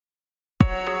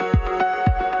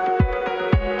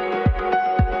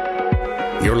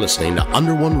You're listening to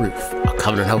Under One Roof, a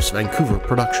Covenant House Vancouver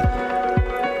production.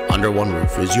 Under One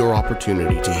Roof is your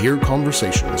opportunity to hear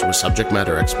conversations with subject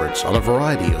matter experts on a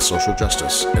variety of social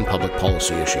justice and public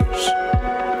policy issues.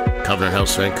 Covenant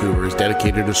House Vancouver is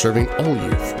dedicated to serving all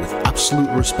youth with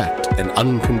absolute respect and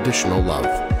unconditional love,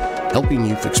 helping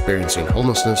youth experiencing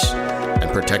homelessness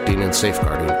and protecting and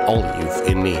safeguarding all youth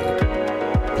in need.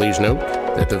 Please note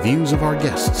that the views of our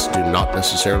guests do not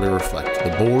necessarily reflect the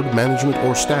board, management,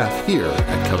 or staff here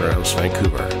at Covenant House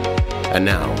Vancouver. And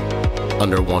now,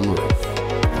 Under One Roof.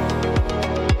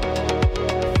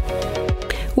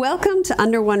 Welcome to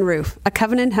Under One Roof, a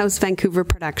Covenant House Vancouver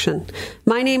production.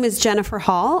 My name is Jennifer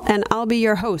Hall, and I'll be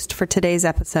your host for today's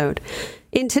episode.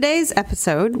 In today's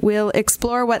episode, we'll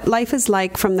explore what life is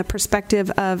like from the perspective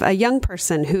of a young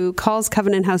person who calls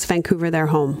Covenant House Vancouver their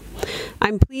home.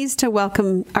 I'm pleased to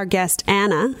welcome our guest,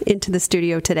 Anna, into the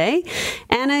studio today.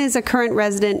 Anna is a current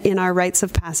resident in our Rites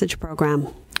of Passage program.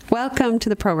 Welcome to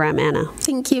the program, Anna.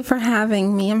 Thank you for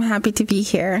having me. I'm happy to be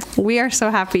here. We are so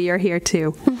happy you're here,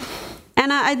 too.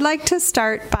 Anna, I'd like to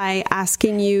start by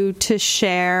asking you to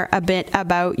share a bit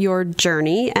about your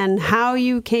journey and how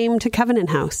you came to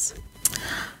Covenant House.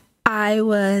 I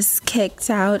was kicked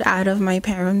out of my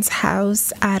parents'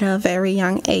 house at a very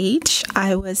young age.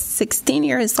 I was 16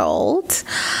 years old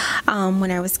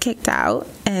when I was kicked out,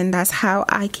 and that's how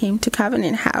I came to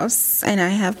Covenant House. And I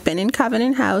have been in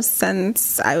Covenant House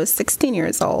since I was 16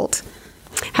 years old.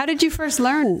 How did you first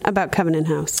learn about Covenant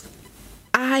House?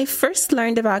 I first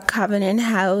learned about Covenant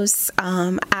House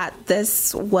at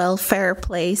this welfare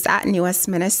place at New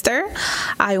Westminster.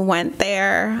 I went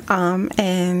there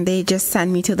and they just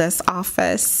sent me to this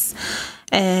office.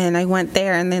 And I went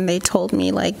there and then they told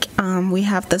me, we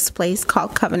have this place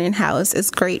called Covenant House. It's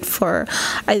great for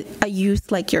a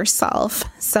youth like yourself.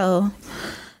 So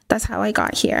that's how I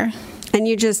got here. And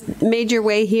you just made your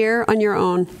way here on your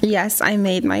own? Yes, I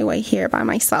made my way here by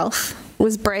myself. It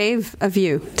was brave of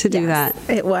you to do that.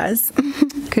 It was.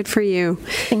 Good for you.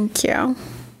 Thank you.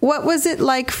 What was it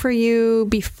like for you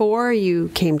before you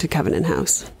came to Covenant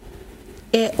House?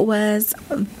 It was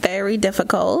very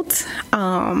difficult.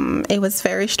 It was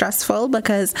very stressful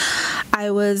because I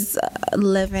was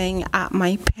living at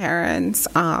my parents'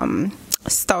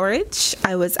 storage.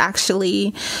 I was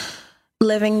actually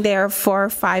living there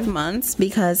for 5 months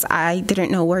because I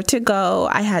didn't know where to go.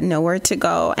 I had nowhere to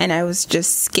go, and I was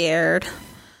just scared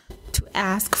to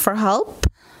ask for help.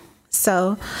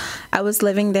 So I was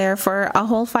living there for a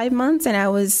whole 5 months, and I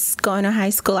was going to high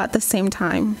school at the same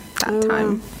time,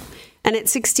 time. And at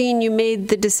 16, you made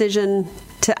the decision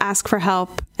to ask for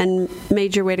help and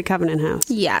made your way to Covenant House.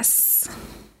 Yes.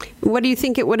 What do you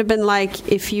think it would have been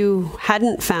like if you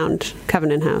hadn't found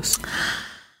Covenant House?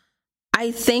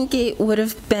 I think it would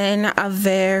have been a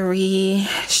very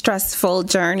stressful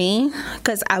journey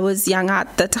because I was young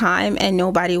at the time and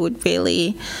nobody would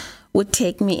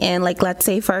take me in. Like, let's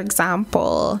say, for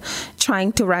example,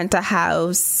 trying to rent a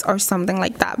house or something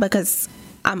like that because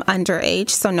I'm underage,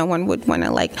 so no one would want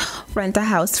to rent a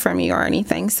house for me or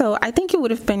anything. So I think it would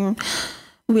have been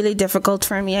really difficult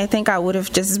for me. I think I would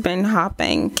have just been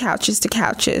hopping couches to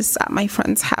couches at my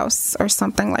friend's house or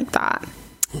something like that.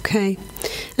 Okay.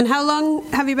 And how long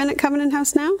have you been at Covenant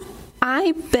House now?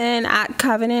 I've been at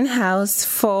Covenant House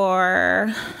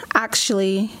for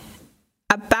actually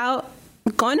about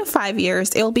going to 5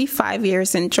 years. It'll be 5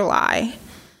 years in July.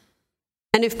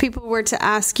 And if people were to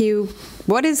ask you,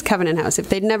 what is Covenant House? If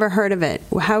they'd never heard of it,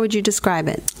 how would you describe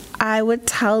it? I would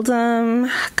tell them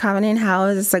Covenant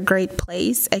House is a great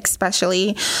place,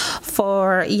 especially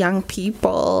for young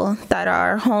people that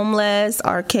are homeless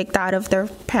or kicked out of their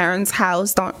parents'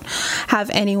 house, don't have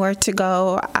anywhere to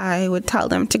go. I would tell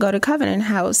them to go to Covenant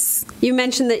House. You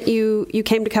mentioned that you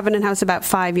came to Covenant House about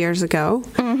 5 years ago.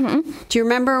 Mm-hmm. Do you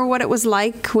remember what it was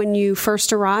like when you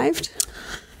first arrived?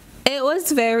 It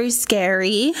was very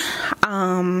scary.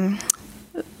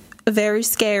 Very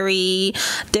scary,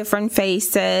 different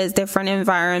faces, different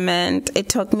environment. It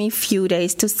took me a few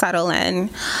days to settle in.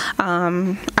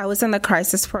 I was in the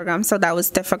crisis program, so that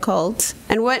was difficult.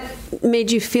 And what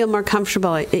made you feel more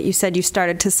comfortable? You said you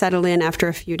started to settle in after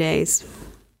a few days.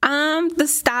 The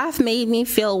staff made me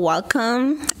feel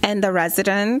welcome, and the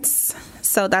residents.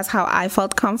 So that's how I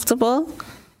felt comfortable.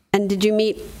 And did you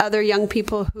meet other young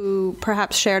people who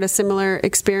perhaps shared a similar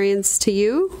experience to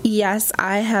you? Yes,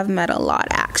 I have met a lot,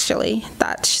 actually,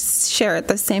 that shared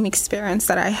the same experience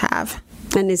that I have.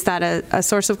 And is that a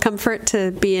source of comfort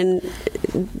to be in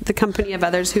the company of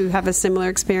others who have a similar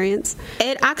experience?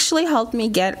 It actually helped me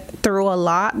get through a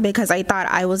lot because I thought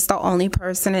I was the only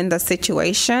person in the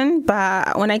situation.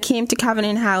 But when I came to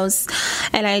Covenant House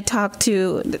and I talked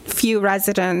to a few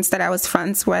residents that I was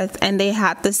friends with and they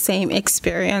had the same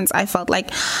experience, I felt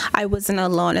like I wasn't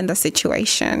alone in the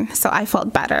situation. So I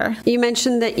felt better. You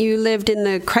mentioned that you lived in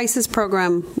the crisis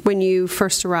program when you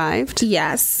first arrived.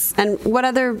 Yes. And what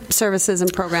other services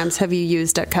and programs have you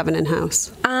used at Covenant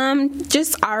House?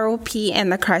 Just ROP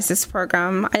and the crisis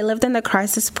program. I lived in the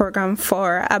crisis program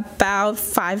for about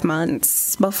 5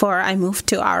 months before I moved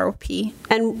to ROP.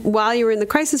 And while you were in the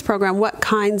crisis program, what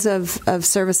kinds of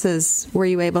services were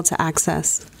you able to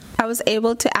access? I was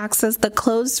able to access the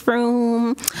closed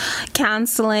room,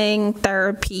 counseling,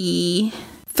 therapy,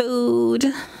 food,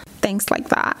 things like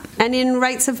that. And in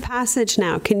Rites of Passage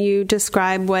now, can you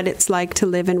describe what it's like to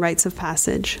live in Rites of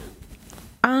Passage?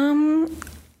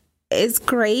 It's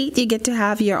great. You get to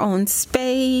have your own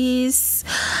space.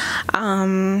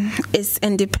 It's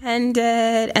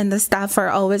independent, and the staff are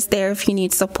always there if you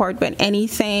need support with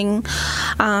anything.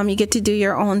 You get to do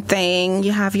your own thing.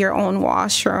 You have your own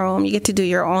washroom. You get to do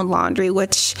your own laundry,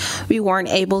 which we weren't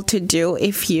able to do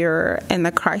if you're in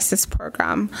the crisis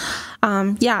program.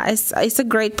 It's a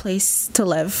great place to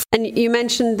live. And you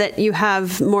mentioned that you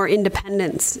have more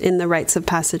independence in the Rites of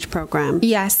Passage program.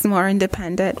 Yes, more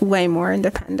independent, way more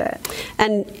independent.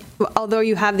 And although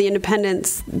you have the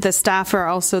independence, the staff are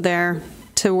also there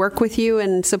to work with you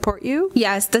and support you?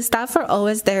 Yes, the staff are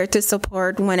always there to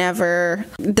support whenever,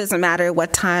 it doesn't matter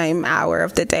what time, hour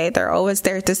of the day, they're always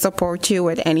there to support you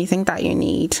with anything that you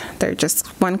need. They're just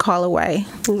one call away.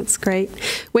 That's great.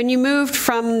 When you moved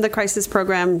from the crisis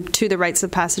program to the Rites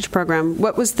of Passage program,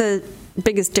 what was the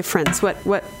biggest difference?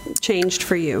 What changed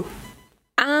for you?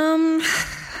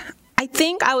 I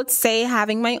think I would say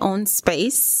having my own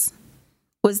space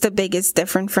was the biggest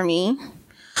difference for me,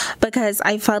 because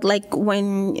I felt like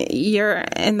when you're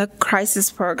in the crisis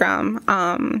program,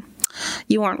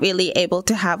 you weren't really able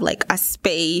to have like a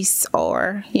space,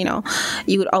 or,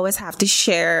 you would always have to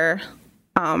share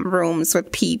rooms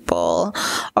with people,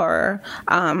 or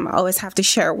always have to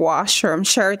share washroom,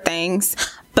 share things.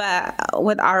 But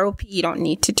with ROP, you don't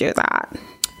need to do that.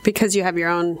 Because you have your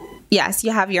own... Yes,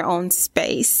 you have your own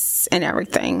space and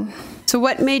everything. So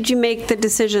what made you make the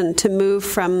decision to move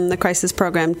from the crisis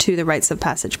program to the Rites of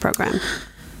Passage program?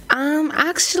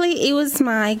 Actually, it was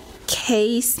my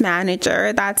case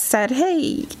manager that said,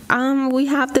 hey, we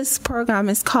have this program.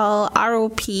 It's called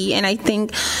ROP, and I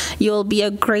think you'll be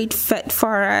a great fit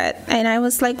for it. And I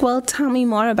was like, well, tell me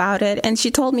more about it. And she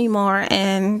told me more,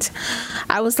 and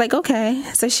I was like, okay.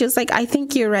 So she was like, I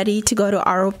think you're ready to go to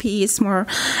ROP. It's more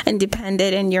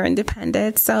independent, and you're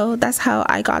independent. So that's how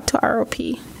I got to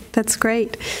ROP. That's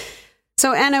great.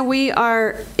 So, Anna, we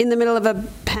are in the middle of a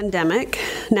pandemic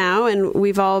now, and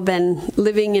we've all been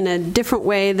living in a different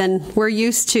way than we're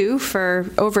used to for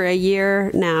over a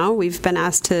year now. We've been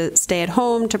asked to stay at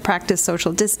home, to practice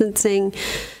social distancing.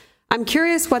 I'm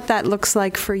curious what that looks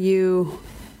like for you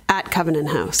at Covenant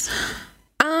House.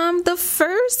 The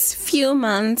first few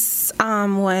months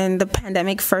when the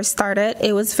pandemic first started,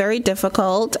 it was very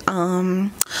difficult.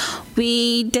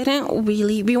 We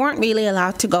weren't really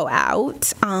allowed to go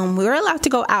out. We were allowed to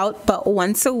go out, but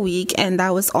once a week, and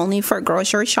that was only for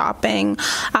grocery shopping,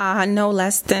 no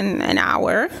less than an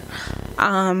hour.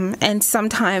 And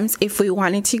sometimes if we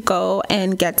wanted to go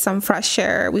and get some fresh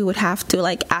air, we would have to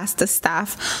ask the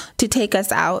staff to take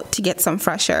us out to get some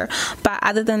fresh air. But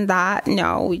other than that,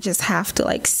 no, we just have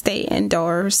to stay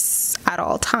indoors at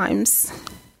all times.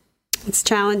 It's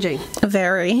challenging.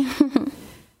 Very.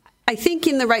 I think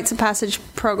in the Rites of Passage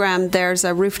program, there's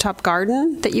a rooftop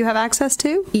garden that you have access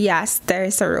to? Yes, there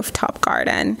is a rooftop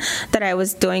garden that I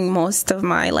was doing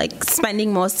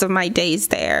spending most of my days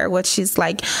there, which is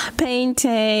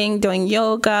painting, doing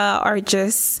yoga, or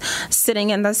just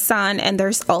sitting in the sun. And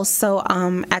there's also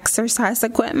exercise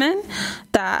equipment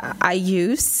that I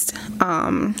used,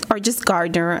 or just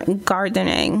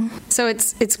gardening. So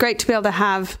it's great to be able to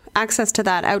have access to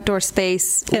that outdoor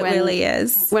space. It really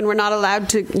is. When we're not allowed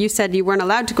to, you said you weren't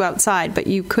allowed to go outside, but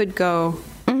you could go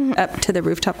up to the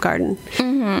rooftop garden.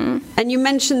 Mm-hmm. And you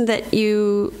mentioned that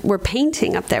you were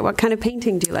painting up there. What kind of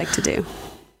painting do you like to do?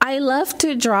 I love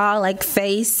to draw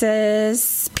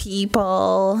faces,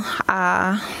 people,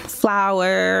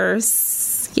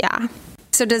 flowers. Yeah.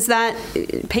 So does that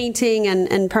painting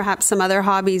and perhaps some other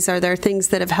hobbies, are there things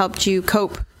that have helped you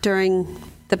cope during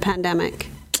the pandemic?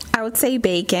 I would say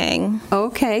baking.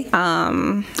 Okay.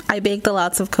 I baked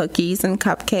lots of cookies and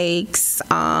cupcakes.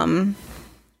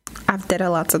 I've did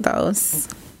lots of those.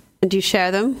 And do you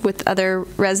share them with other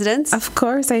residents? Of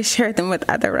course, I share them with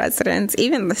other residents,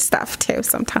 even the staff too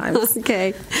sometimes.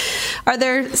 Okay. Are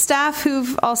there staff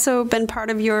who've also been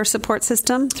part of your support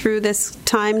system through this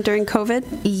time during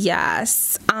COVID?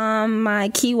 Yes. My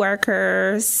key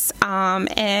workers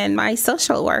and my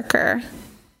social worker.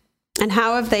 And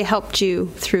how have they helped you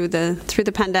through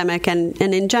the pandemic and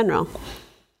in general?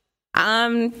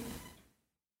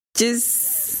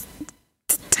 Just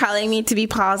telling me to be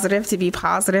positive,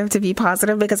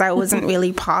 because I wasn't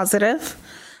really positive,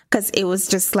 because it was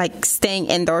just like staying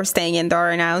indoor,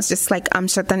 and I was just like, I'm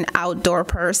just an outdoor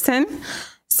person.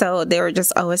 So they were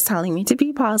just always telling me to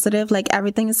be positive, like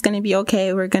everything is going to be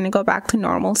okay. We're going to go back to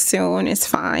normal soon. It's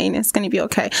fine. It's going to be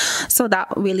okay. So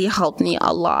that really helped me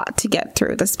a lot to get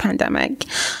through this pandemic.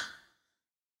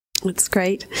 That's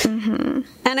great. Mm-hmm.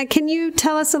 Anna, can you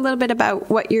tell us a little bit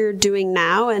about what you're doing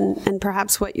now and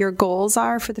perhaps what your goals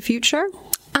are for the future?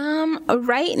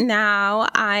 Right now,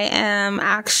 I am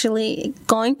actually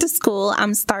going to school.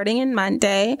 I'm starting in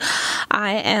Monday.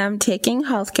 I am taking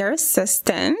healthcare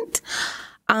assistant.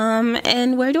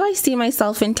 And where do I see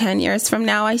myself in 10 years from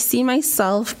now? I see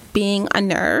myself being a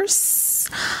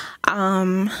nurse,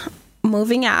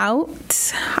 moving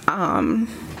out, and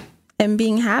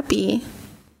being happy.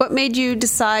 What made you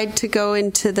decide to go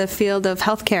into the field of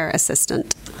healthcare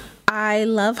assistant? I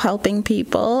love helping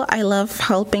people. I love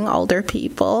helping older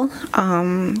people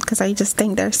because I just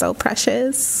think they're so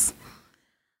precious.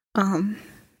 And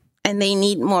they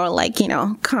need more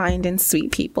kind and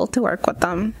sweet people to work with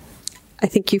them. I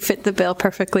think you fit the bill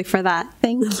perfectly for that.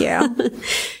 Thank you.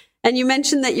 And you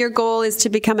mentioned that your goal is to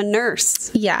become a nurse.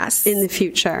 Yes. In the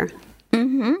future.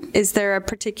 Mm-hmm. Is there a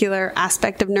particular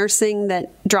aspect of nursing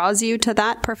that draws you to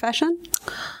that profession?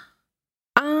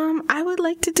 I would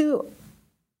like to do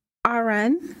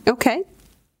RN. Okay.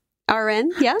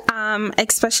 RN, yeah.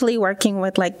 Especially working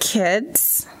with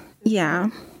kids. Yeah.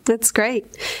 That's great.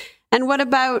 And what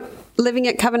about living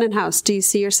at Covenant House? Do you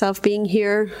see yourself being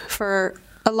here for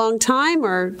a long time,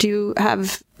 or do you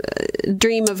have a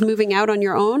dream of moving out on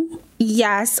your own?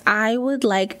 Yes, I would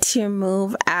like to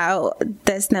move out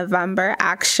this November,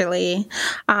 actually.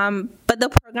 But the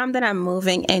program that I'm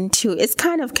moving into is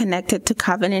kind of connected to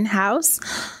Covenant House,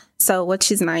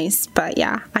 which is nice. But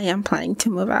yeah, I am planning to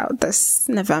move out this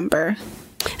November.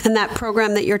 And that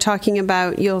program that you're talking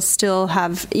about, you'll still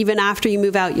have, even after you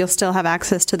move out, you'll still have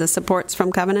access to the supports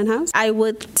from Covenant House? I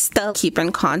would still keep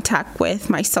in contact with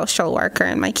my social worker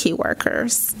and my key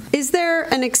workers. Is there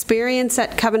an experience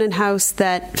at Covenant House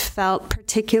that felt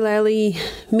particularly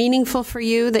meaningful for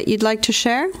you that you'd like to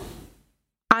share?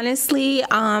 Honestly,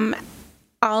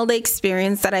 all the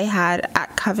experience that I had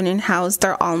at Covenant House,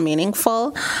 they're all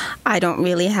meaningful. I don't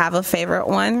really have a favorite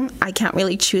one. I can't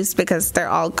really choose because they're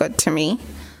all good to me.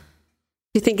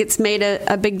 Do you think it's made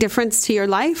a big difference to your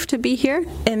life to be here?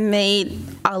 It made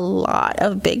a lot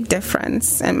of big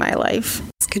difference in my life.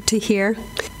 It's good to hear.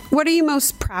 What are you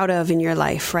most proud of in your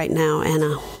life right now,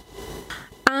 Anna?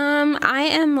 I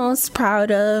am most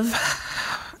proud of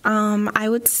I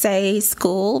would say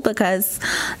school, because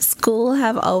school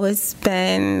have always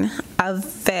been a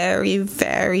very,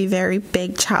 very, very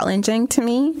big challenging to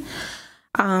me.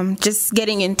 Just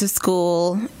getting into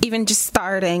school, even just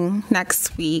starting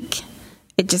next week,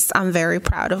 I'm very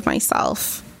proud of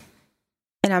myself.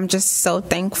 And I'm just so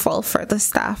thankful for the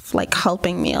staff,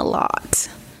 helping me a lot.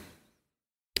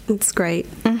 That's great.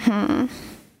 Mm-hmm.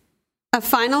 A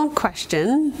final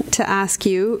question to ask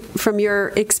you from your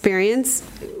experience.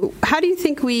 How do you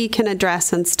think we can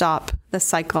address and stop the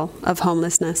cycle of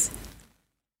homelessness?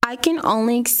 I can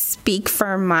only speak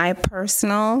for my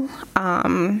personal.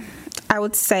 I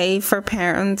would say for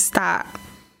parents that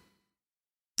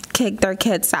kick their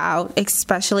kids out,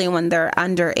 especially when they're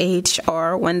underage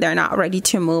or when they're not ready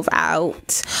to move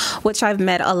out, which I've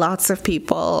met lots of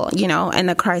people, in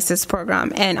the crisis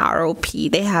program and ROP.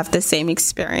 They have the same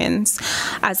experience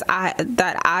as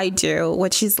I do,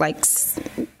 which is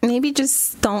maybe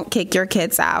just don't kick your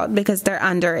kids out because they're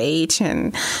underage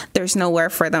and there's nowhere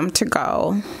for them to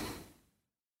go,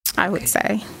 I would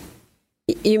say.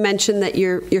 You mentioned that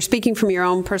you're speaking from your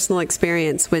own personal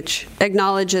experience, which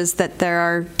acknowledges that there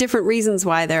are different reasons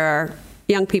why there are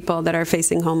young people that are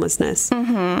facing homelessness.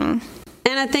 Mm-hmm.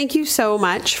 Anna, thank you so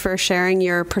much for sharing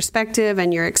your perspective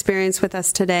and your experience with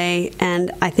us today.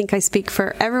 And I think I speak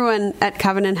for everyone at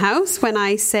Covenant House when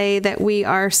I say that we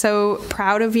are so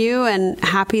proud of you and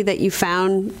happy that you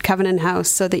found Covenant House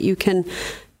so that you can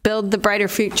build the brighter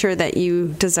future that you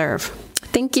deserve.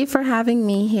 Thank you for having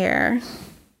me here.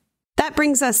 That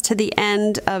brings us to the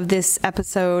end of this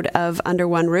episode of Under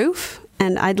One Roof,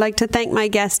 and I'd like to thank my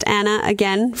guest, Anna,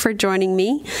 again for joining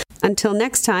me. Until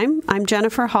next time, I'm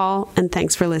Jennifer Hall, and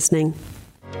thanks for listening.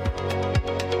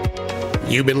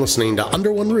 You've been listening to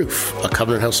Under One Roof, a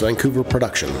Covenant House Vancouver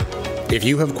production. If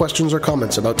you have questions or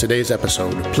comments about today's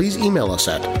episode, please email us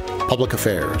at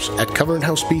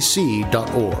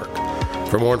publicaffairs@covenanthousebc.org.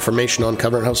 For more information on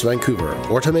Covenant House Vancouver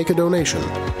or to make a donation,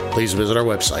 please visit our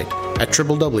website at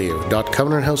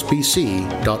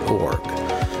www.covenanthousebc.org.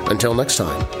 Until next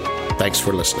time, thanks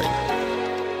for listening.